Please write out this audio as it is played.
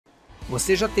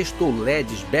Você já testou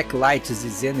LEDs, backlights e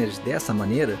zeners dessa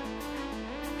maneira?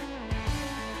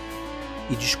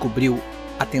 E descobriu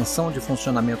a tensão de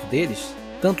funcionamento deles?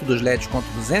 Tanto dos LEDs quanto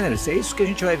dos zeners? É isso que a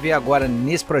gente vai ver agora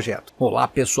nesse projeto. Olá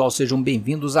pessoal, sejam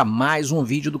bem-vindos a mais um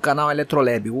vídeo do canal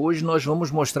Electrolab. Hoje nós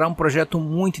vamos mostrar um projeto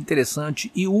muito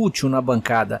interessante e útil na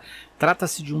bancada.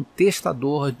 Trata-se de um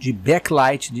testador de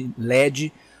backlight de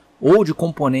LED, ou de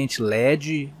componente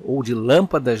LED, ou de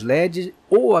lâmpadas LED,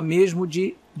 ou a mesmo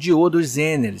de diodos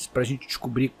zeners, para a gente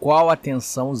descobrir qual a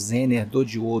tensão zener do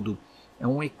diodo. É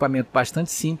um equipamento bastante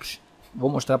simples. Vou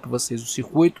mostrar para vocês o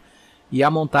circuito e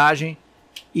a montagem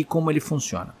e como ele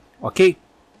funciona, ok?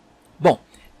 Bom,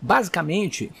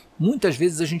 basicamente, muitas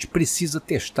vezes a gente precisa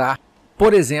testar,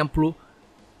 por exemplo,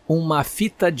 uma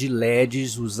fita de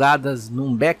LEDs usadas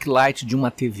num backlight de uma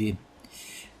TV.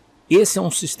 Esse é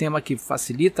um sistema que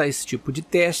facilita esse tipo de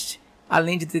teste,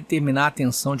 além de determinar a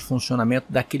tensão de funcionamento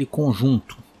daquele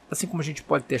conjunto. Assim como a gente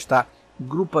pode testar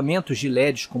grupamentos de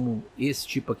LEDs, como esse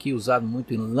tipo aqui, usado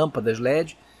muito em lâmpadas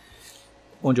LED,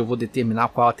 onde eu vou determinar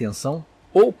qual a tensão,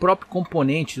 ou o próprio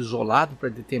componente isolado para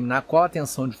determinar qual a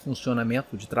tensão de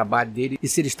funcionamento, de trabalho dele, e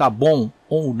se ele está bom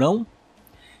ou não.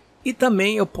 E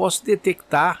também eu posso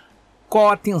detectar qual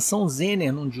a tensão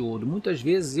zener num diodo. Muitas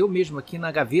vezes eu mesmo aqui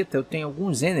na gaveta eu tenho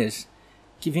alguns zeners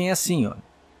que vem assim, ó,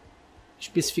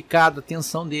 especificado a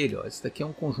tensão dele. Ó. Esse daqui é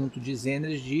um conjunto de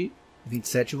zeners de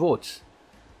 27 volts.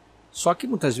 Só que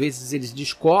muitas vezes eles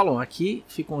descolam aqui,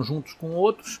 ficam juntos com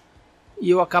outros, e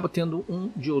eu acabo tendo um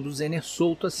diodo zener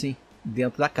solto assim,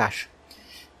 dentro da caixa.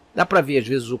 Dá para ver às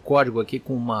vezes o código aqui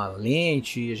com uma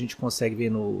lente, a gente consegue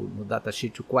ver no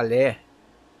datasheet qual é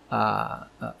a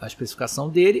especificação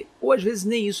dele, ou às vezes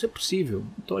nem isso é possível.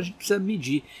 Então a gente precisa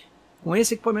medir. Com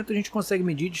esse equipamento a gente consegue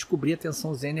medir e descobrir a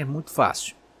tensão zener muito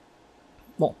fácil.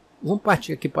 Bom, vamos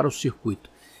partir aqui para o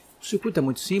circuito. O circuito é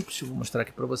muito simples, eu vou mostrar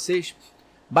aqui para vocês.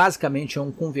 Basicamente é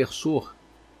um conversor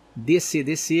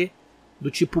DC-DC do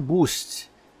tipo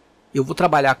boost. Eu vou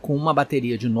trabalhar com uma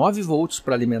bateria de 9 volts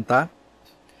para alimentar.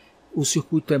 O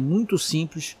circuito é muito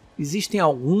simples. Existem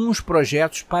alguns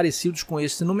projetos parecidos com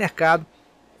esse no mercado,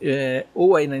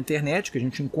 ou aí na internet, que a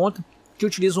gente encontra, que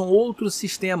utilizam outros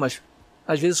sistemas,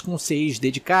 às vezes com CIs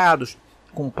dedicados,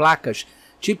 com placas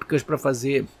típicas para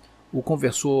fazer o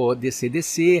conversor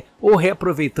DC-DC, ou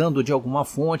reaproveitando de alguma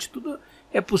fonte. Tudo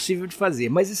é possível de fazer,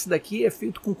 mas esse daqui é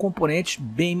feito com componentes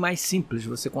bem mais simples.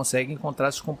 Você consegue encontrar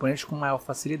esses componentes com maior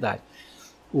facilidade,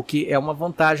 o que é uma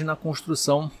vantagem na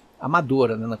construção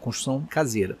amadora, né, na construção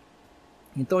caseira.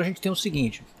 Então a gente tem o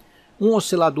seguinte: um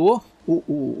oscilador,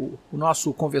 o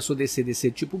nosso conversor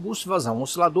DC-DC tipo boost vai usar um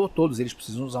oscilador, todos eles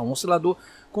precisam usar um oscilador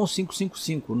com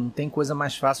 555, não tem coisa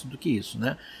mais fácil do que isso,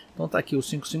 né? Então está aqui o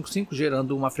 555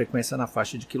 gerando uma frequência na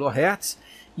faixa de kHz,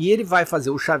 e ele vai fazer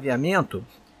o chaveamento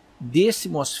desse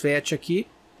MOSFET aqui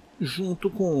junto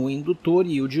com o indutor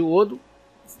e o diodo,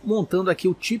 montando aqui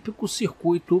o típico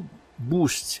circuito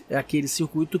boost. É aquele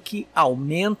circuito que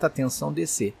aumenta a tensão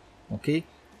DC, ok?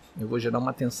 Eu vou gerar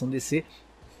uma tensão DC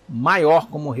maior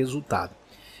como resultado,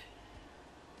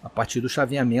 a partir do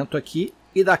chaveamento aqui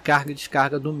e da carga e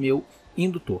descarga do meu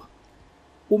indutor.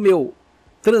 O meu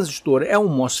transistor é um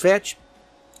MOSFET,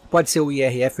 pode ser o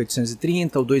IRF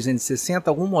 830 ou 260,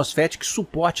 algum MOSFET que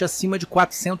suporte acima de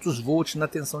 400 volts na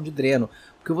tensão de dreno,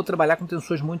 porque eu vou trabalhar com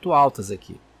tensões muito altas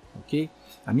aqui, ok?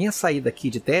 A minha saída aqui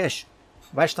de teste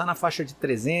vai estar na faixa de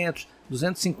 300,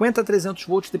 250 a 300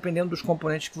 volts, dependendo dos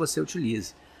componentes que você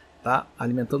utilize, tá?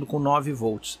 Alimentando com 9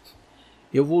 volts.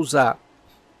 Eu vou usar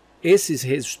esses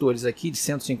resistores aqui de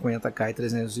 150K e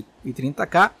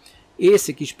 330K,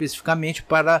 esse aqui especificamente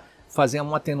para fazer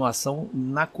uma atenuação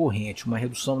na corrente, uma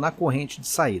redução na corrente de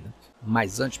saída.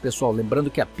 Mas antes, pessoal, lembrando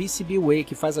que a PCBWay,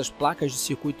 que faz as placas de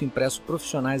circuito impresso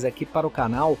profissionais aqui para o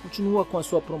canal, continua com a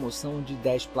sua promoção de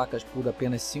 10 placas por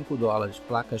apenas $5,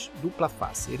 placas dupla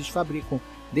face. Eles fabricam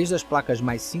desde as placas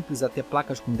mais simples até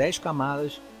placas com 10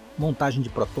 camadas, montagem de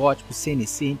protótipos,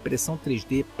 CNC, impressão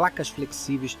 3D, placas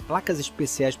flexíveis, placas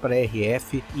especiais para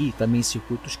RF e também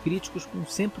circuitos críticos,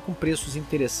 sempre com preços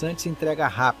interessantes e entrega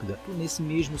rápida. Tudo nesse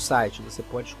mesmo site, você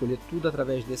pode escolher tudo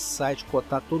através desse site,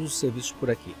 cotar todos os serviços por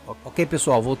aqui. Ok,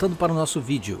 pessoal, voltando para o nosso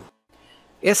vídeo.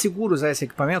 É seguro usar esse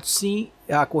equipamento? Sim,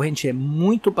 a corrente é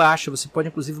muito baixa, você pode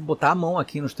inclusive botar a mão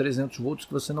aqui nos 300 volts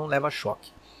que você não leva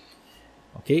choque.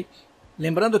 Ok?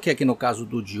 Lembrando que aqui no caso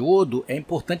do diodo, é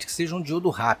importante que seja um diodo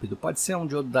rápido. Pode ser um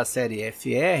diodo da série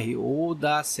FR ou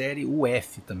da série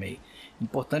UF também.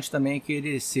 Importante também que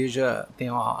ele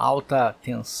tenha uma alta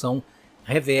tensão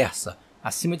reversa,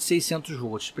 acima de 600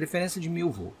 volts, preferência de 1000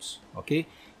 volts. Ok?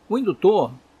 O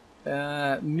indutor,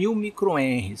 1000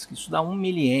 microhenries, isso dá 1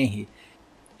 milihenry.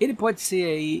 Ele pode ser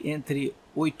aí entre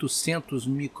 800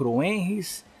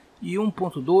 microhenries e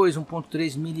 1.2,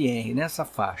 1.3 milihenry nessa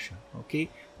faixa, ok?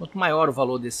 Quanto maior o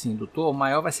valor desse indutor,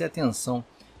 maior vai ser a tensão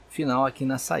final aqui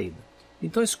na saída.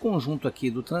 Então esse conjunto aqui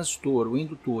do transistor, o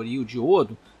indutor e o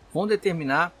diodo vão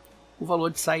determinar o valor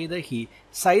de saída aqui.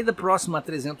 Saída próxima a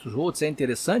 300 volts é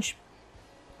interessante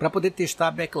para poder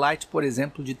testar backlight, por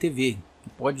exemplo, de TV, que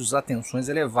pode usar tensões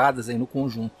elevadas aí no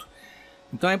conjunto.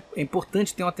 Então é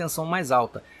importante ter uma tensão mais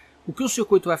alta. O que o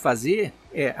circuito vai fazer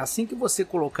é, assim que você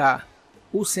colocar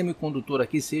o semicondutor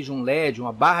aqui, seja um LED,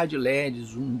 uma barra de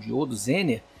LEDs, um diodo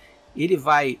zener, ele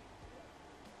vai,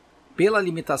 pela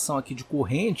limitação aqui de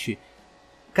corrente,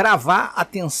 cravar a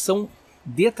tensão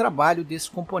de trabalho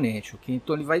desse componente. Okay?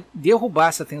 Então ele vai derrubar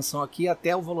essa tensão aqui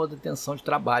até o valor da tensão de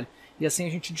trabalho. E assim a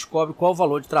gente descobre qual o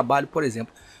valor de trabalho, por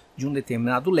exemplo, de um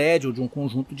determinado LED, ou de um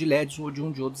conjunto de LEDs, ou de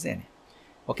um diodo zener.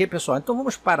 Ok, pessoal? Então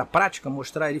vamos para a prática,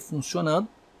 mostrar ele funcionando.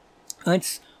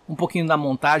 Antes, um pouquinho da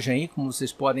montagem aí, como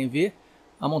vocês podem ver.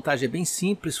 A montagem é bem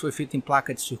simples, foi feita em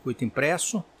placa de circuito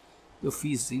impresso. Eu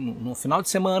fiz no final de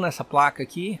semana essa placa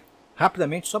aqui,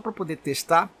 rapidamente, só para poder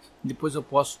testar. Depois eu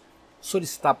posso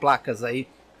solicitar placas aí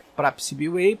para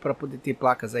PCBWay, para poder ter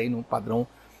placas aí no padrão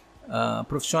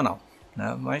profissional,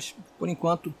 né? Mas, por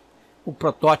enquanto, o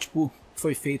protótipo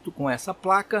foi feito com essa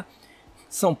placa.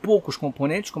 São poucos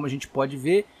componentes, como a gente pode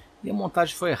ver, e a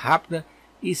montagem foi rápida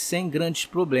e sem grandes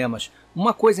problemas.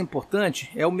 Uma coisa importante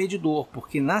é o medidor,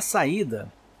 porque na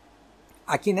saída,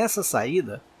 aqui nessa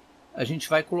saída, a gente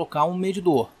vai colocar um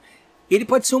medidor. Ele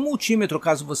pode ser um multímetro,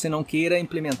 caso você não queira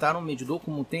implementar um medidor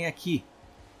como tem aqui.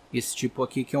 Esse tipo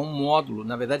aqui, que é um módulo.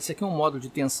 Na verdade, esse aqui é um módulo de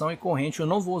tensão e corrente. Eu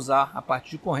não vou usar a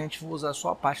parte de corrente, vou usar só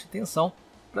a parte de tensão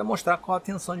para mostrar qual a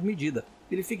tensão de medida.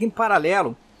 Ele fica em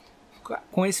paralelo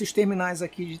com esses terminais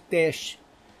aqui de teste,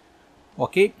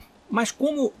 ok? Mas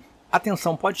como a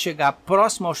tensão pode chegar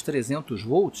próximo aos 300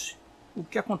 volts, o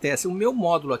que acontece? O meu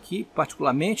módulo aqui,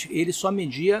 particularmente, ele só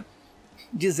media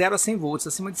de 0 a 100 volts.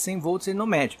 Acima de 100 volts ele não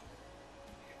mede.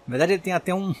 Na verdade, ele tem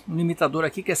até um limitador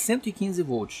aqui que é 115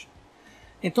 volts.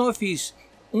 Então eu fiz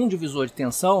um divisor de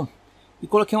tensão e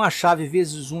coloquei uma chave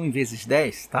vezes 1 em vezes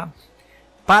 10, tá?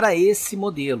 Para esse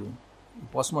modelo. Eu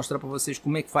posso mostrar para vocês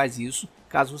como é que faz isso,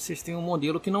 caso vocês tenham um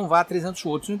modelo que não vá a 300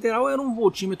 volts. No geral era um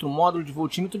voltímetro, um módulo de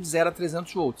voltímetro de 0 a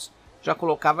 300 volts. Já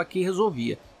colocava aqui e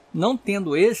resolvia. Não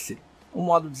tendo esse, o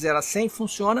módulo de 0 a 100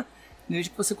 funciona desde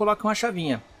que você coloque uma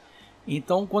chavinha.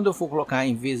 Então, quando eu for colocar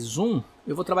em vezes 1,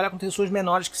 eu vou trabalhar com tensões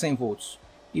menores que 100 volts.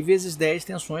 E vezes 10,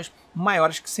 tensões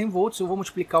maiores que 100 volts. Eu vou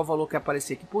multiplicar o valor que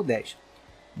aparecer aqui por 10.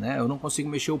 Né? Eu não consigo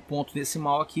mexer o ponto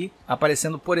decimal aqui.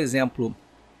 Aparecendo, por exemplo,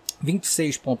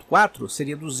 26.4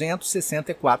 seria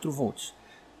 264 volts.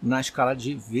 Na escala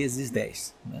de vezes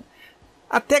 10. Né?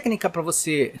 A técnica para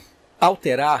você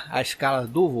alterar a escala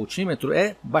do voltímetro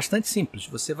é bastante simples.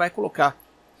 Você vai colocar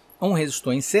um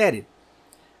resistor em série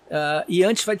e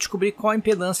antes vai descobrir qual a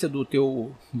impedância do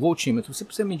teu voltímetro. Você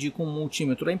precisa medir com um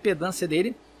multímetro a impedância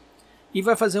dele e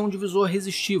vai fazer um divisor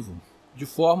resistivo, de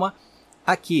forma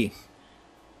a que,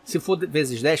 se for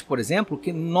vezes 10, por exemplo,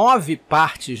 que 9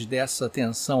 partes dessa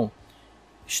tensão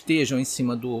estejam em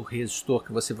cima do resistor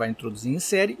que você vai introduzir em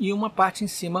série e uma parte em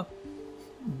cima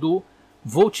do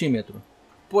voltímetro.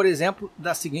 Por exemplo,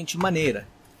 da seguinte maneira: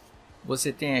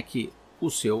 você tem aqui o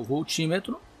seu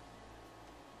voltímetro,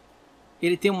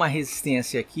 ele tem uma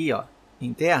resistência aqui, ó,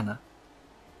 interna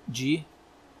de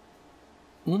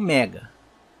 1 mega,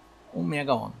 1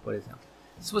 mega ohm, por exemplo.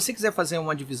 Se você quiser fazer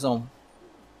uma divisão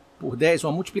por 10,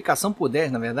 uma multiplicação por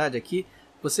 10, na verdade, aqui,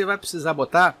 você vai precisar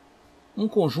botar um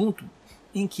conjunto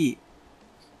em que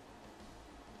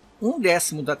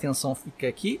 1/10 da tensão fica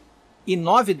aqui e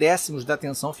 9/10 da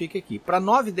tensão fica aqui. Para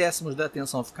 9/10 da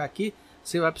tensão ficar aqui,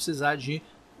 você vai precisar de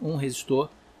um resistor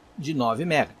de 9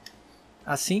 mega.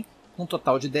 Assim, um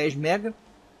total de 10 mega,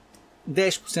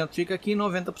 10% fica aqui e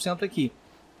 90% aqui.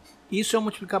 Isso é um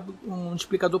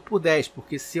multiplicador por 10,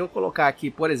 porque se eu colocar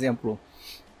aqui, por exemplo,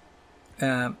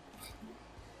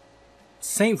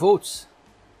 100 volts,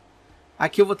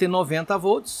 aqui eu vou ter 90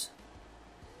 volts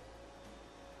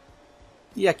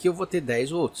e aqui eu vou ter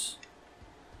 10 volts.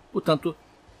 Portanto,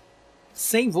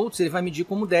 100 volts ele vai medir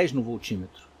como 10 no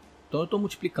voltímetro. Então eu estou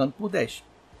multiplicando por 10.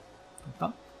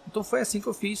 Tá? Então foi assim que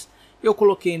eu fiz. Eu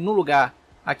coloquei no lugar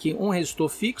aqui um resistor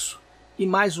fixo e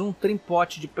mais um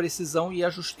trimpote de precisão e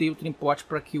ajustei o trimpote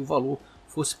para que o valor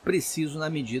fosse preciso na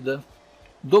medida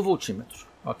do voltímetro.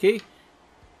 Ok?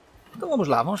 Então vamos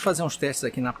lá, vamos fazer uns testes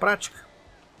aqui na prática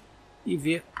e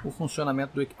ver o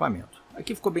funcionamento do equipamento.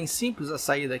 Aqui ficou bem simples a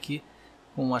saída aqui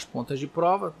com as pontas de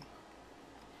prova.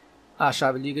 A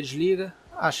chave liga, desliga,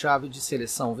 a chave de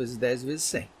seleção vezes 10 vezes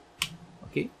 100.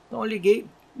 Ok? Então eu liguei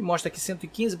Me mostra aqui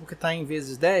 115 porque está em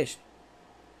vezes 10.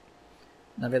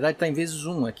 Na verdade está em vezes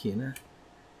 1 aqui, né?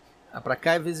 Para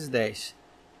cá é vezes 10.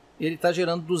 Ele está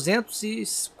gerando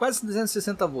quase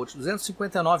 260 volts,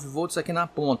 259 volts aqui na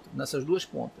ponta, nessas duas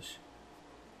pontas.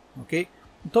 Ok?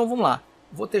 Então vamos lá.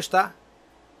 Vou testar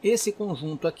esse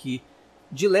conjunto aqui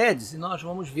de LEDs e nós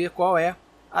vamos ver qual é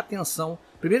a tensão.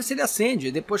 Primeiro se ele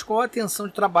acende, depois qual é a tensão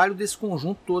de trabalho desse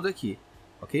conjunto todo aqui.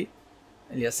 Ok?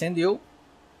 Ele acendeu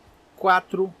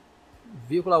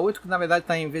 4,8, que na verdade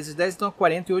está em vezes 10, então é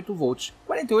 48 volts.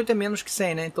 48 é menos que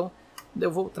 100, né? Então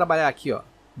eu vou trabalhar aqui, ó,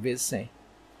 vezes 100.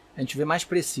 A gente vê mais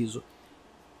preciso.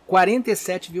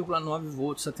 47,9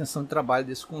 volts a tensão de trabalho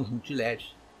desse conjunto de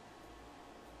LEDs.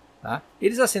 Tá?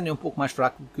 Eles acendem um pouco mais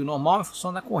fraco do que o normal em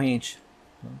função da corrente.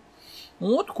 Um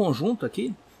outro conjunto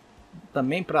aqui,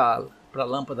 também para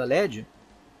lâmpada LED,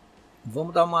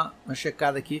 vamos dar uma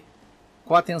checada aqui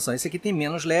com a tensão. Esse aqui tem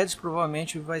menos LEDs,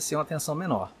 provavelmente vai ser uma tensão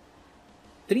menor.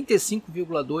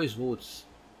 35,2 volts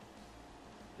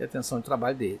é a tensão de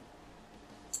trabalho dele.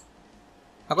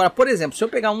 Agora, por exemplo, se eu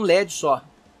pegar um LED só,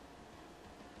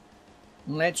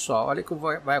 olha o que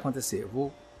vai acontecer. Eu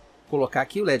vou colocar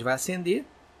aqui, o LED vai acender.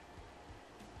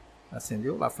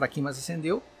 Acendeu, lá fraquinho, mas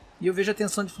acendeu. E eu vejo a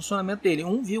tensão de funcionamento dele,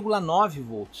 1,9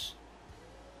 volts.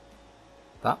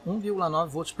 Tá? 1,9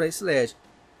 volts para esse LED.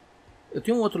 Eu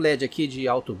tenho um outro LED aqui de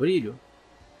alto brilho.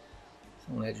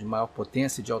 Um LED de maior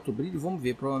potência de alto brilho. Vamos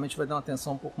ver, provavelmente vai dar uma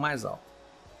tensão um pouco mais alta.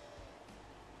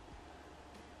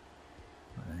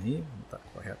 Aí, vamos estar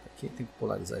correto aqui, tem que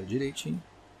polarizar ele direitinho.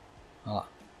 Olha lá.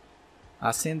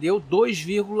 Acendeu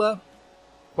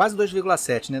quase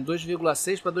 2,7, né?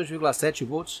 2,6 para 2,7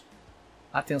 volts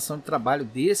a tensão de trabalho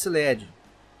desse LED.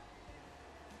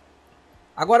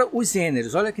 Agora os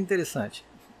zeners, olha que interessante.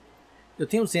 Eu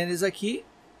tenho os zeners aqui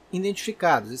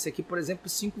identificados. Esse aqui, por exemplo,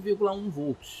 5,1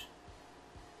 volts.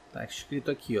 Está escrito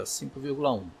aqui, ó,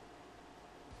 5,1.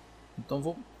 Então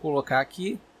vou colocar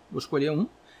aqui, vou escolher um.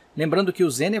 Lembrando que o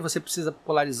zener você precisa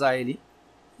polarizar ele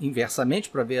inversamente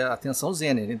para ver a tensão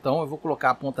zener. Então eu vou colocar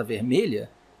a ponta vermelha,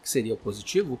 que seria o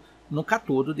positivo, no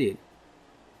catodo dele.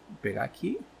 Vou pegar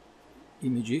aqui e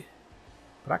medir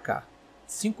para cá.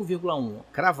 5,1,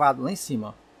 cravado lá em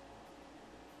cima.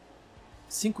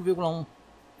 5,1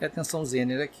 é a tensão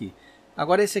zener aqui.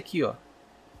 Agora esse aqui, ó,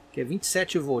 que é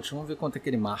 27 volts. Vamos ver quanto é que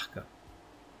ele marca.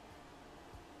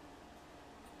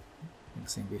 Tem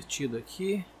que ser invertido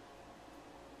aqui.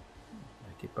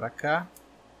 Aqui para cá.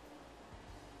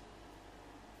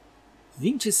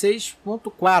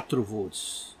 26,4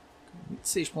 volts.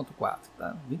 26,4,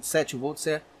 tá? 27 volts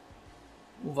é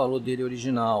o valor dele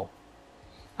original.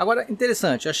 Agora,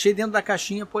 interessante, achei dentro da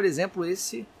caixinha, por exemplo,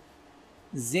 esse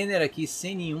zener aqui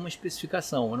sem nenhuma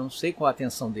especificação. Eu não sei qual a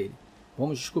tensão dele.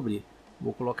 Vamos descobrir.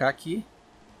 Vou colocar aqui.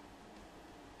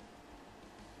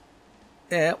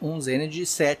 É um zener de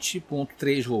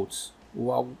 7,3 volts,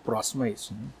 ou algo próximo a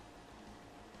isso, né?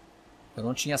 Eu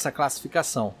não tinha essa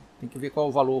classificação. Tem que ver qual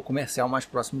o valor comercial mais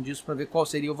próximo disso para ver qual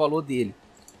seria o valor dele.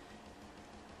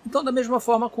 Então, da mesma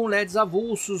forma, com LEDs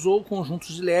avulsos ou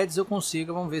conjuntos de LEDs, eu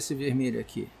consigo, vamos ver esse vermelho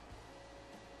aqui.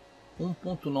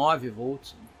 1,9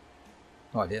 volts.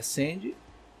 Olha, acende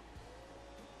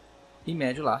e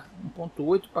mede lá.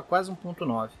 1,8 para quase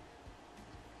 1,9.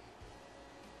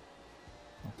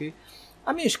 Ok?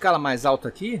 A minha escala mais alta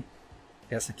aqui,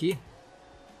 essa aqui,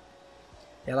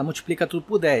 ela multiplica tudo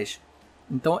por 10.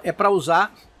 Então, é para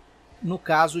usar no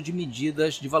caso de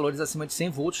medidas de valores acima de 100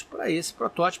 volts para esse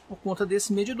protótipo por conta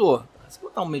desse medidor. Se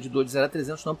botar um medidor de 0 a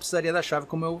 300 não precisaria da chave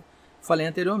como eu falei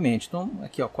anteriormente. Então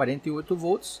aqui ó, 48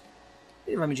 volts,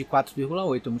 ele vai medir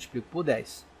 4,8, eu multiplico por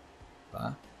 10.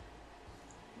 Tá?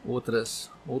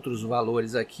 Outros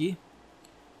valores aqui,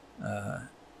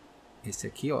 esse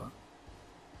aqui ó,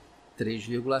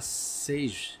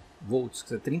 3,6 volts,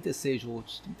 que é 36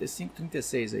 volts, 35,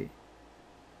 36 aí.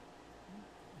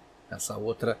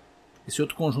 Esse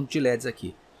outro conjunto de LEDs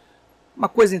aqui. Uma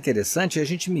coisa interessante é a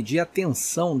gente medir a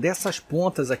tensão dessas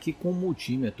pontas aqui com o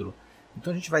multímetro.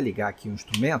 Então a gente vai ligar aqui o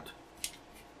instrumento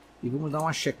e vamos dar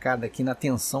uma checada aqui na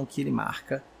tensão que ele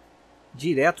marca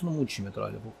direto no multímetro.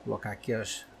 Olha, eu vou colocar aqui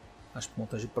as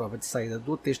pontas de prova de saída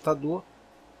do testador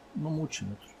no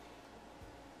multímetro.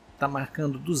 Está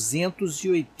marcando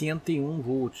 281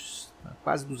 volts,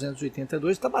 quase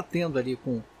 282, está batendo ali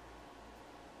com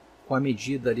a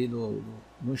medida ali no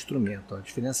instrumento. A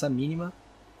diferença mínima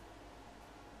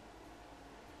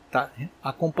está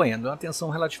acompanhando, é uma tensão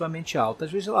relativamente alta.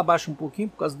 Às vezes ela baixa um pouquinho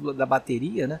por causa da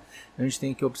bateria, né? A gente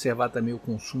tem que observar também o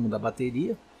consumo da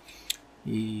bateria.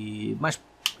 Mas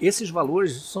esses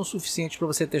valores são suficientes para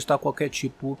você testar qualquer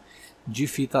tipo de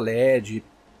fita LED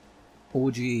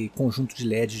ou de conjunto de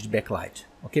LEDs de backlight.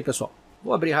 Ok, pessoal?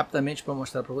 Vou abrir rapidamente para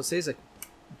mostrar para vocês aqui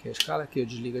a escala, aqui eu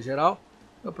desligo a geral.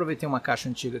 Eu aproveitei uma caixa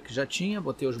antiga que já tinha,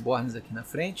 botei os bornes aqui na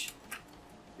frente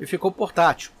e ficou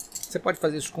portátil. Você pode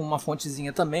fazer isso com uma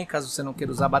fontezinha também, caso você não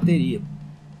queira usar bateria.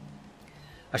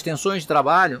 As tensões de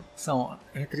trabalho são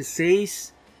entre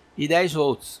 6 e 10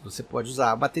 volts. Você pode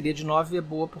usar. A bateria de 9 é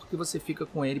boa porque você fica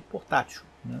com ele portátil,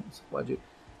 né? Você pode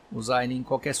usar ele em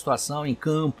qualquer situação, em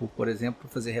campo, por exemplo, para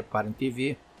fazer reparo em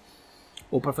TV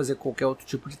ou para fazer qualquer outro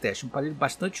tipo de teste. Um aparelho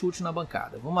bastante útil na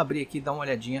bancada. Vamos abrir aqui e dar uma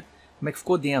olhadinha como é que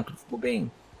ficou dentro. Ficou bem,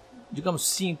 digamos,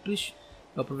 simples.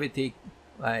 Eu aproveitei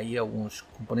aí alguns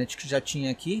componentes que já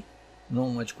tinha aqui.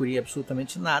 Não adquiri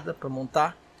absolutamente nada para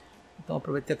montar. Então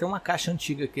aproveitei até uma caixa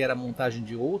antiga que era montagem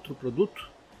de outro produto,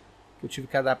 que eu tive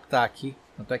que adaptar aqui.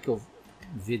 Tanto é que eu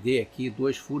vedei aqui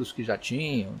 2 furos que já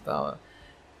tinham. Então,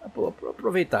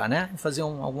 aproveitar, né? E fazer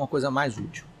alguma coisa mais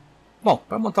útil. Bom,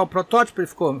 para montar o protótipo ele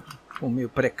ficou meio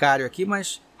precário aqui,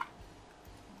 mas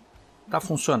está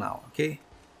funcional, ok?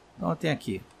 Então eu tenho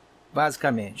aqui,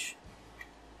 basicamente,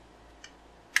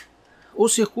 o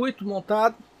circuito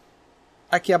montado.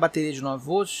 Aqui a bateria de 9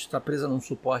 volts, está presa num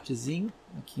suportezinho,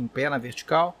 aqui em pé na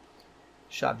vertical.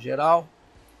 Chave geral,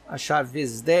 a chave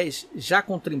vezes 10, já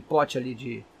com trimpote ali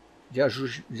de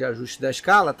ajuste da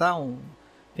escala, tá?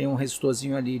 Tem um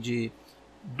resistorzinho ali de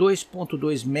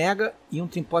 2.2 mega e um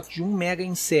trimpote de 1 mega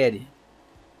em série.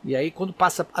 E aí quando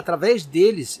passa através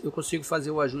deles eu consigo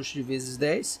fazer o ajuste de vezes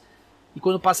 10 e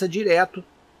quando passa direto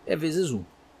é vezes 1,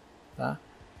 tá?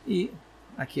 E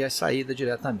aqui é a saída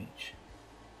diretamente.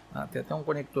 Tem até um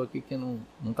conector aqui que não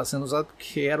está sendo usado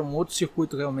porque era um outro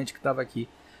circuito realmente que estava aqui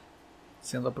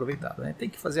sendo aproveitado, né? Tem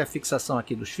que fazer a fixação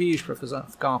aqui dos fios para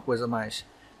ficar uma coisa mais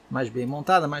bem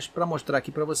montada, mas para mostrar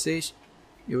aqui para vocês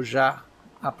eu já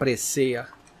apressei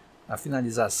a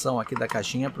finalização aqui da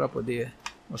caixinha para poder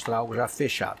mostrar algo já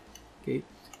fechado, ok?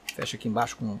 Fecha aqui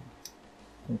embaixo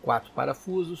com 4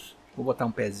 parafusos. Vou botar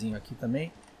um pezinho aqui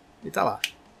também e tá lá,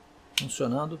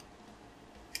 funcionando,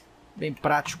 bem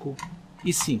prático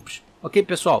e simples. Ok,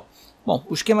 pessoal? Bom,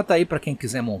 o esquema tá aí para quem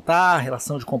quiser montar, a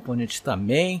relação de componentes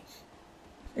também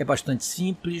é bastante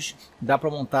simples, dá para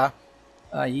montar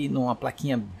aí numa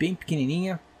plaquinha bem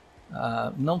pequenininha,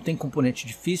 não tem componente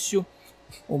difícil.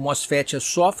 O MOSFET é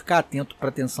só ficar atento para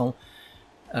a tensão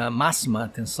máxima, a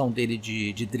tensão dele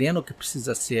de dreno, que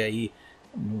precisa ser aí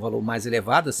um valor mais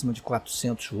elevado, acima de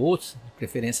 400 volts, de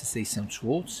preferência 600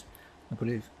 volts, para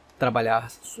poder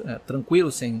trabalhar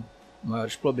tranquilo, sem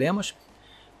maiores problemas.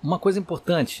 Uma coisa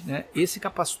importante, né? Esse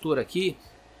capacitor aqui,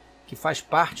 que faz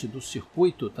parte do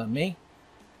circuito também,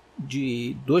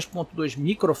 de 2.2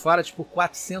 microfarads por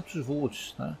 400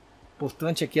 volts, tá?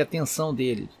 Importante aqui a tensão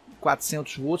dele,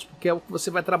 400 volts, porque é o que você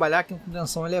vai trabalhar aqui com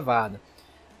tensão elevada.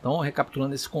 Então,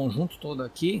 recapitulando esse conjunto todo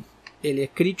aqui, ele é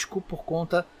crítico por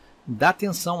conta da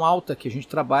tensão alta que a gente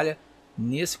trabalha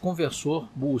nesse conversor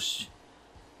boost,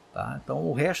 tá? Então,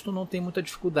 o resto não tem muita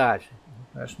dificuldade.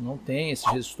 O resto não tem, esses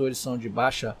resistores são de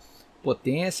baixa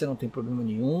potência, não tem problema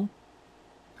nenhum.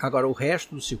 Agora, o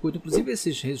resto do circuito, inclusive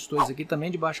esses resistores aqui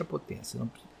também de baixa potência,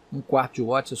 1/4 de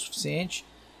watts é suficiente.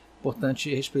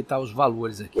 Importante respeitar os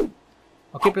valores aqui.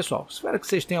 Ok, pessoal? Espero que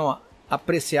vocês tenham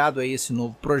apreciado aí esse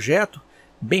novo projeto,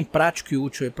 bem prático e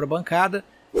útil para a bancada.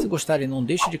 Se gostarem, não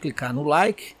deixe de clicar no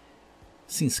like,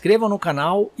 se inscrevam no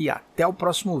canal e até o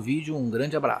próximo vídeo. Um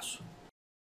grande abraço.